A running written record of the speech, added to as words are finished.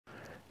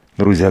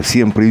Друзья,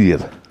 всем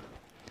привет.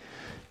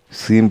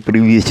 Всем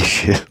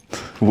приветище.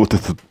 Вот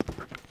этот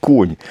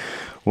конь.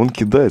 Он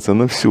кидается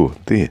на все.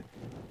 Ты.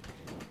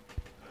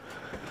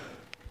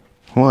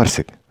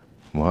 Марсик.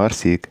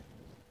 Марсик.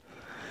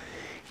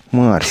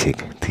 Марсик.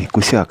 Ты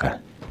кусяка.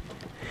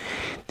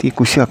 Ты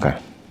кусяка.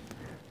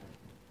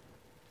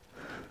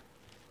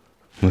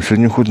 Ну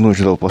сегодня хоть ночь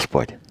дал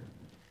поспать.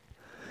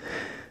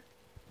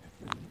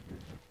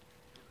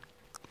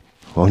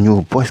 А у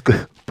него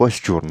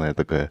пасть черная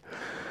такая.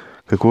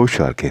 Как у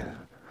овчарки.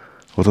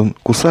 Вот он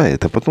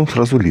кусает, а потом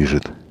сразу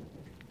лижет.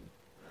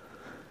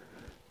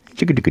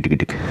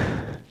 Тик-тик-тик-тик.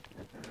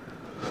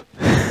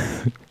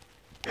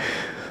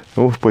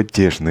 Ох,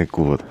 потешный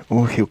кот.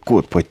 Ох, и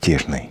кот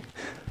потешный.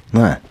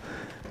 На.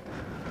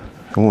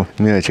 О,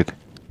 мячик.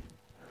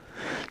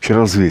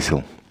 Вчера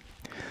взвесил.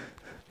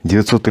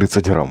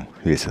 930 грамм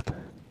весит.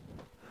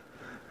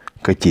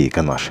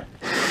 Котейка наша.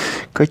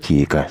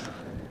 Котейка.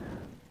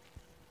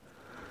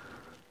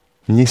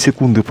 Ни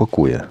секунды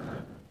покоя.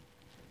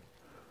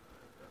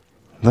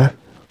 Да?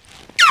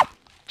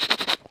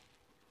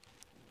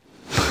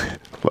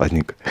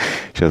 Ладненько.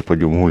 Сейчас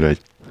пойдем гулять.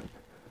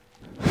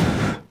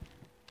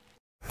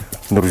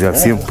 Друзья,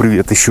 всем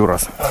привет еще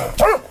раз.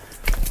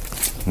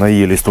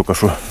 Наелись только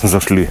что,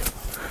 зашли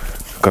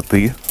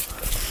коты.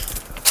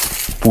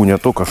 Пуня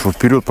только что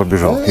вперед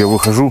побежал. Я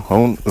выхожу, а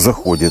он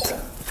заходит.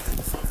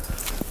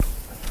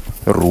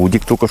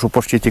 Рудик только что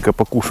паштетика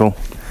покушал.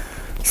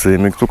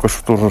 Сэмик только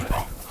что тоже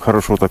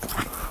хорошо так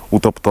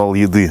утоптал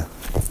еды.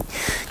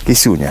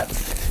 Кисюня.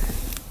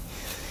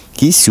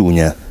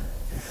 Кисюня.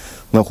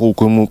 На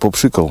холку ему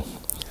попшикал.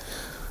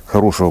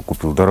 Хорошего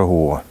купил,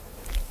 дорогого.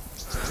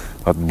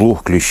 От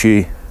блох,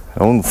 клещей.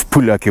 А он в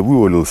пыляке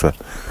вывалился.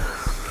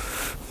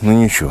 Ну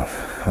ничего,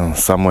 он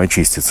сам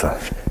очистится.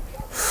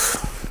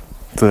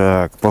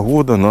 Так,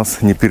 погода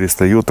нас не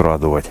перестает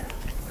радовать.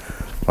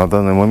 На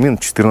данный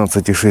момент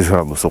 14,6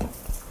 градусов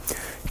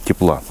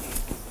тепла.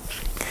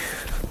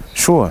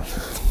 Что?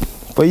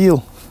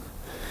 Поел?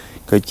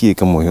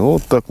 Котейка мой.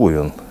 Вот такой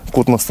он.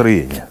 Кот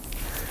настроения.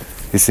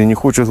 Если не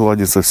хочет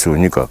гладиться, все,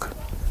 никак.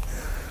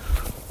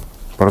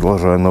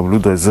 Продолжаю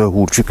наблюдать за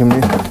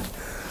огурчиками.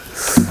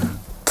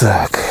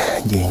 Так,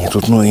 где они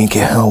тут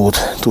новенькие? А вот,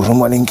 тоже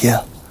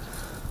маленькие.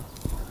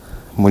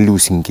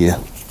 Малюсенькие.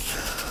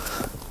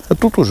 А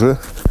тут уже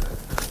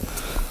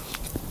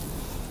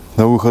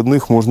на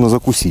выходных можно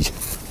закусить,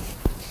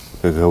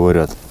 как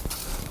говорят.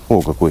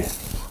 О, какой.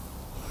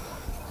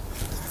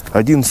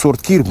 Один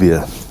сорт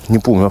кирбия, не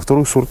помню, а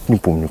второй сорт не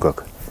помню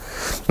как.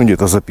 Ну,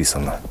 где-то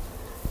записано.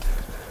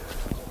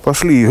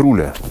 Пошли,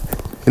 игруля.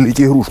 Или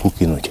тебе игрушку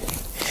кинуть.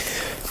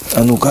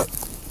 А ну-ка.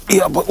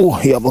 О,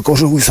 яблоко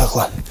уже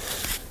высохло.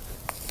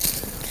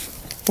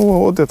 О,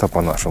 вот это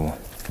по-нашему.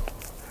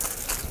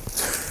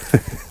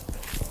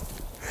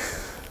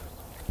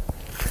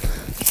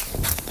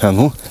 А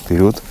ну,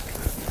 вперед.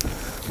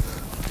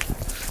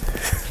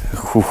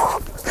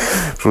 Фух.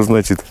 Что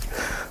значит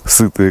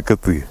сытые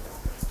коты?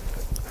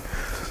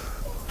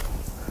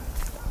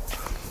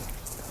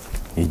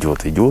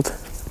 Идет, идет.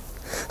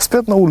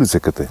 Спят на улице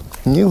коты.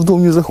 Не в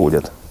дом не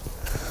заходят.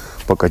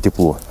 Пока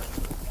тепло.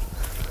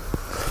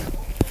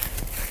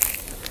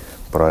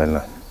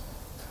 Правильно.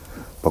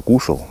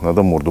 Покушал,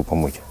 надо морду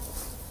помыть.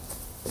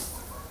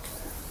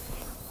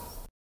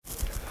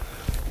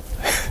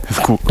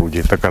 Сколько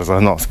где так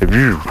разогнался.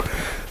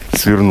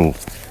 Свернул.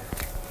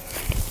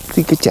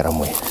 Ты котяра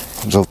мой.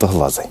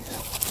 Желтоглазый.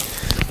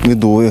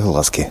 Медовые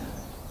глазки.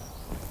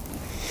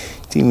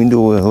 Ты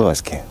медовые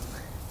глазки.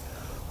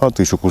 А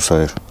ты еще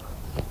кусаешь.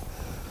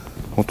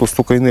 Вот то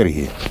столько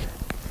энергии.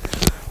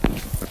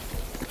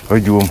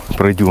 Пойдем,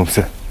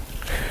 пройдемся.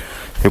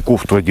 Я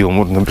кофту одел,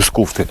 можно без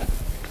кофты.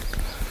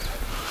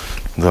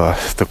 Да,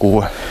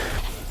 такого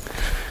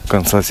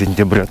конца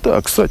сентября.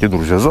 Так, кстати,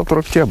 друзья, завтра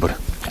октябрь.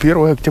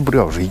 1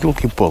 октября уже,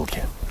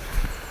 елки-палки.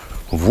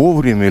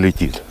 Вовремя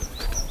летит.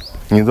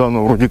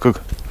 Недавно вроде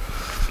как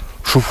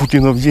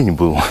Шуфутинов день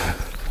был.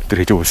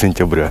 3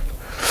 сентября.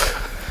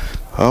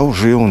 А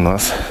уже у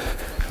нас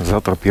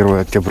завтра 1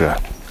 октября.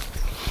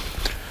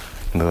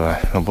 Да,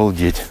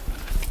 обалдеть.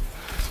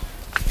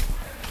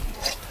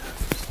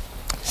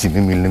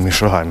 Семимильными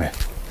шагами.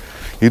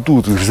 И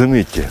тут, вы же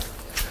заметьте,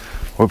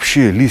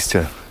 вообще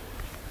листья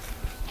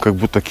как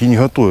будто и не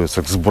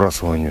готовятся к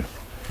сбрасыванию.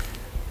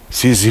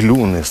 Все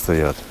зеленые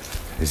стоят.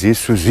 Здесь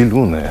все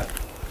зеленое.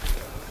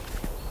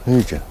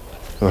 Видите?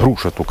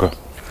 Груша только.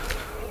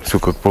 Все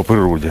как по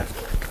природе.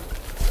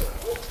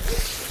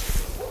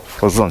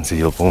 Фазан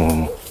сидел,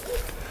 по-моему.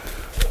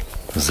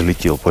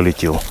 Залетел,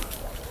 полетел.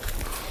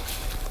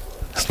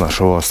 С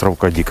нашего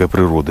островка дикой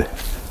природы.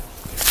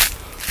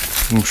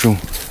 В общем,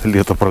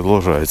 лето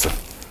продолжается.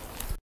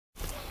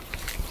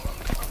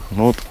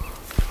 Ну вот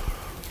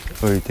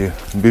эти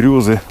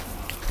березы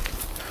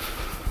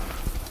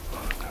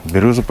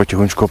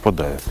потихонечку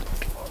опадают.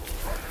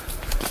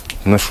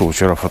 Нашел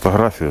вчера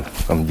фотографию,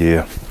 там где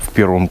я в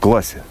 1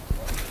 классе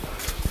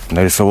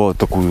нарисовал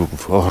такую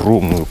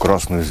огромную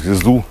красную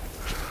звезду.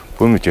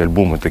 Помните,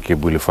 альбомы такие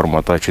были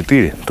формата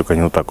А4, только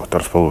они вот так вот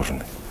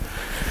расположены.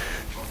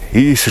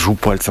 И сижу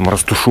пальцем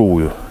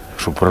растушевываю,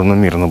 чтобы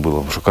равномерно было,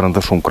 потому что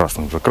карандашом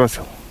красным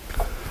закрасил.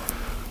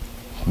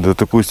 До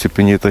такой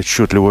степени это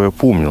отчетливо я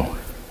помнил.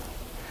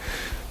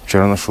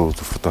 Вчера нашел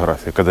эту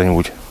фотографию,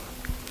 когда-нибудь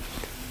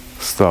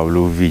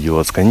ставлю в видео,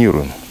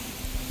 отсканируем.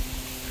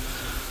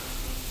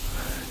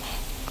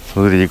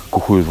 Смотрите, как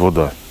уходит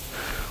вода.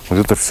 Вот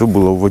это все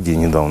было в воде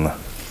недавно.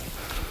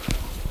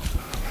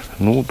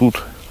 Ну,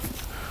 тут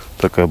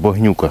такая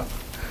багнюка.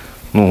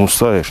 Ну,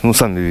 гусаешь. Ну,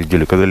 сами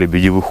видели, когда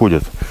лебеди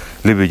выходят,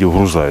 лебеди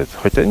вгрузают.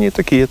 Хотя они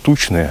такие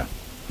тучные.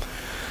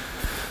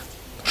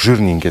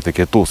 Жирненькие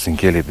такие,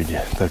 толстенькие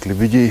лебеди. Так,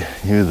 лебедей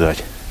не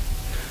видать.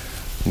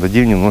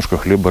 Дадим немножко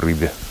хлеба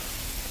рыбе.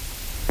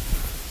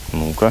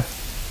 Ну-ка.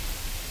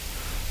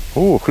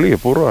 О,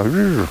 хлеб, ура!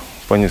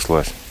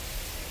 Понеслась.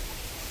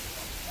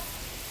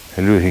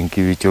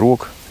 Легенький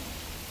ветерок.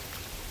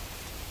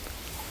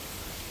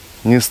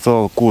 Не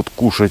стал кот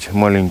кушать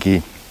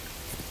маленький.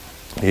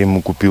 Я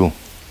ему купил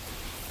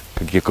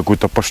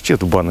какой-то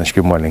паштет в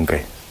баночке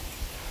маленькой.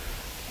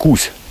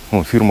 Кусь.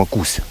 Ну, фирма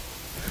Кусь.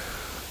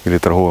 Или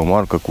торговая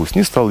марка Кусь.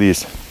 Не стал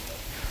есть.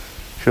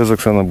 Сейчас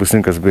Оксана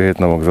быстренько сбегает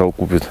на вокзал,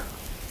 купит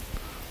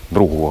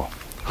другого.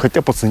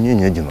 Хотя по цене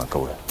не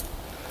одинаковые.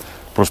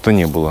 Просто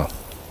не было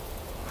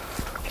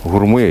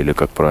гурме, или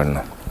как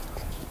правильно.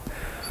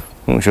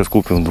 Ну, сейчас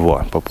купим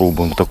два.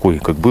 Попробуем такой,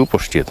 как был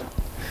паштет.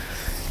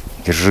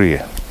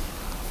 Держи.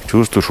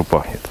 Чувствую, что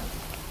пахнет.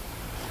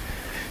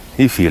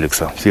 И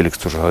Феликса. Феликс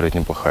тоже, говорят,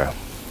 неплохая.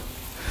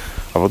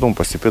 А потом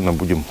постепенно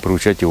будем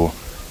приучать его,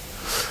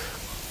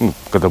 ну,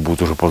 когда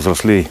будет уже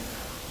повзрослей,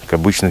 к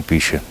обычной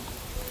пище.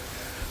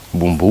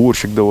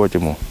 Бомбурчик давать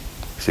ему.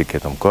 Всякие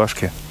там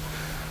кашки,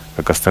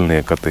 как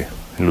остальные коты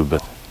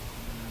любят.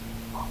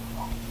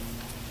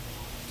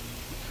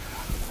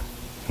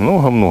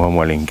 Много-много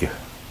маленьких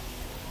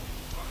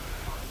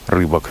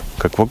рыбок,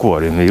 как в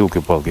аквариуме,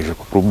 елки-палки. Сейчас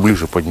попробую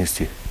ближе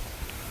поднести.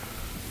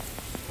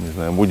 Не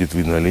знаю, будет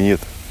видно или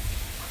нет.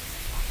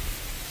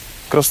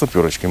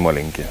 Красноперочки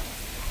маленькие.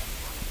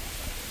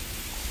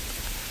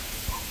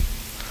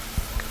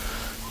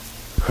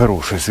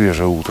 Хорошее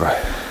свежее утро.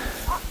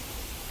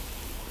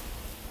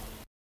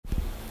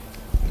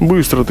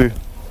 Быстро ты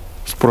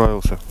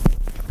справился.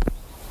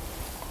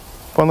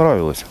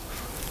 Понравилось?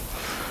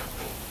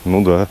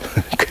 Ну да,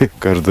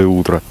 каждое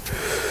утро.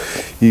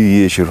 И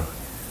вечер.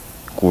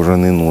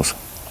 Кожаный нос.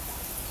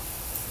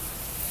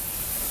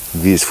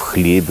 Весь в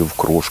хлебе, в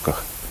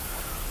крошках.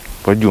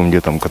 Пойдем,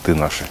 где там коты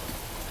наши.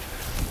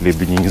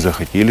 Лебеди не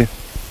захотели.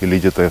 Или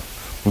где-то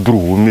в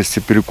другом месте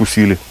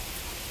перекусили.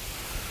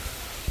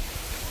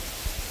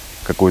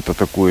 Какое-то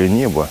такое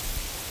небо.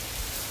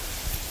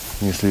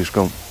 Не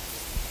слишком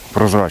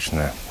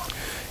прозрачное.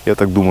 Я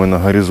так думаю, на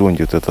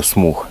горизонте это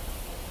смог.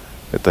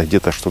 Это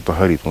где-то что-то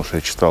горит. Потому что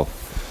я читал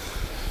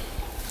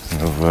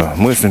в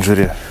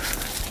мессенджере.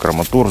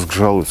 Краматорск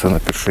жалуется на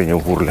першение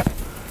в горле.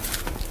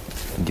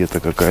 Где-то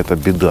какая-то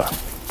беда.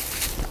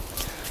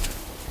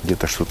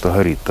 Где-то что-то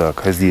горит.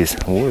 Так, а здесь?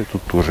 Ой,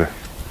 тут тоже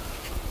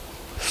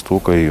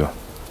столько ее.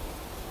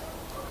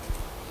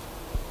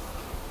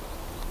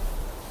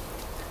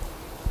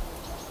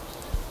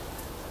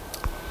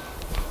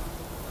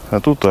 А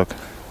тут так,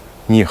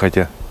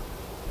 нехотя.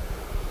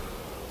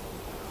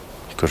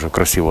 Тоже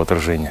красивое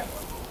отражение.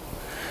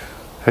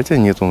 Хотя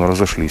нет, он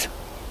разошлись.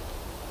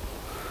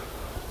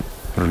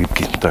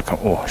 Рыбки. Так,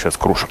 о, сейчас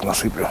крошек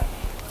насыплю.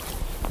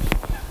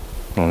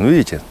 Вон,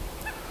 видите?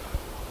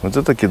 Вот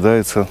это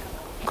кидается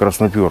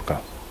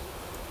красноперка,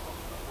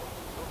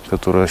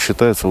 которая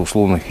считается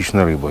условно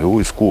хищной рыбой.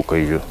 Ой, сколько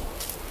ее.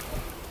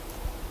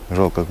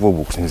 Жалко, как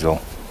бобукс не взял.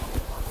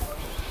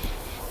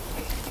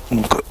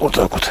 Ну-ка, вот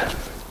так вот.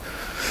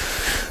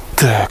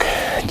 Так,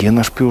 где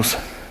наш пес?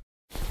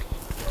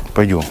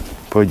 Пойдем,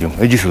 пойдем.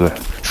 Иди сюда.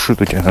 Что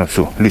это у тебя? А,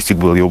 все, листик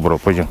был, я убрал.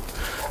 Пойдем.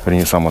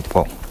 Вернее, сам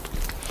отпал.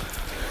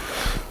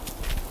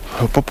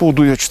 По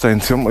поводу, я читаю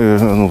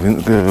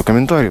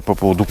комментарии по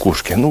поводу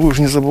кошки. Ну, вы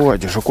же не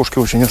забывайте, что кошки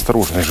очень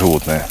осторожные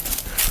животные.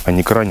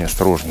 Они крайне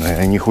осторожные.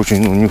 Они их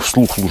очень, у них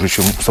слух лучше,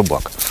 чем у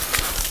собак.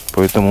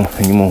 Поэтому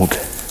они могут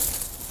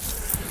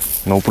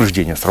на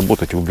упреждение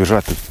сработать и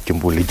убежать, тем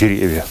более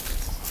деревья.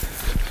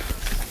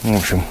 В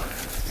общем,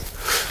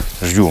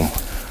 ждем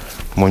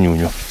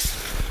Манюню.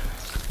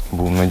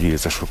 Будем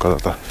надеяться, что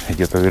когда-то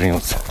где-то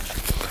вернется.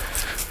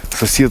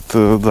 Сосед,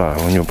 да,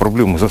 у него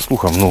проблемы со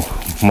слухом, но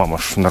мама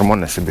ж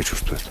нормально себя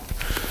чувствует.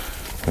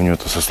 У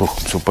нее-то со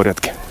слухом все в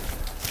порядке.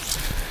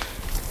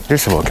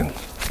 Здесь Лакин.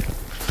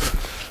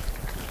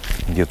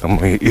 Где там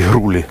мои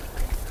игрули?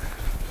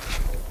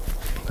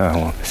 А,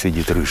 вон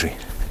сидит рыжий.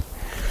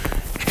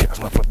 Сейчас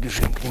мы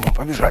подбежим к нему.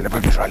 Побежали,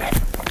 побежали.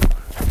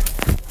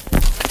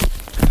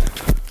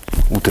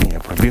 Утренняя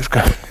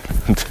пробежка.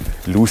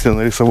 Люся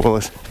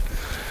нарисовалась.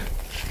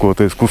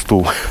 Кого-то из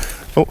кустов.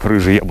 О,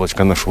 рыжий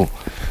яблочко нашел.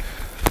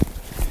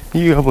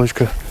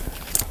 Яблочко.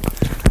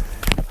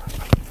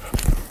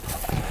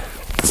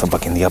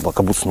 Собакин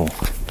яблоко буцнул.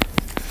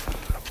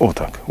 О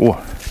так. О.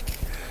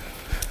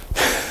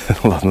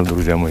 Ладно,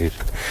 друзья мои.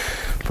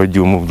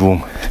 Пойдем мы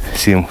вдвоем.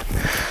 Всем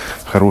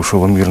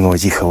хорошего, мирного,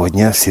 тихого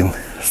дня. Всем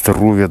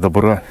здоровья,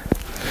 добра,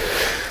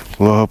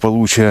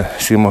 благополучия.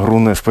 Всем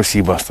огромное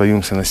спасибо.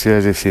 Остаемся на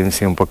связи.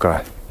 Всем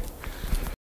пока.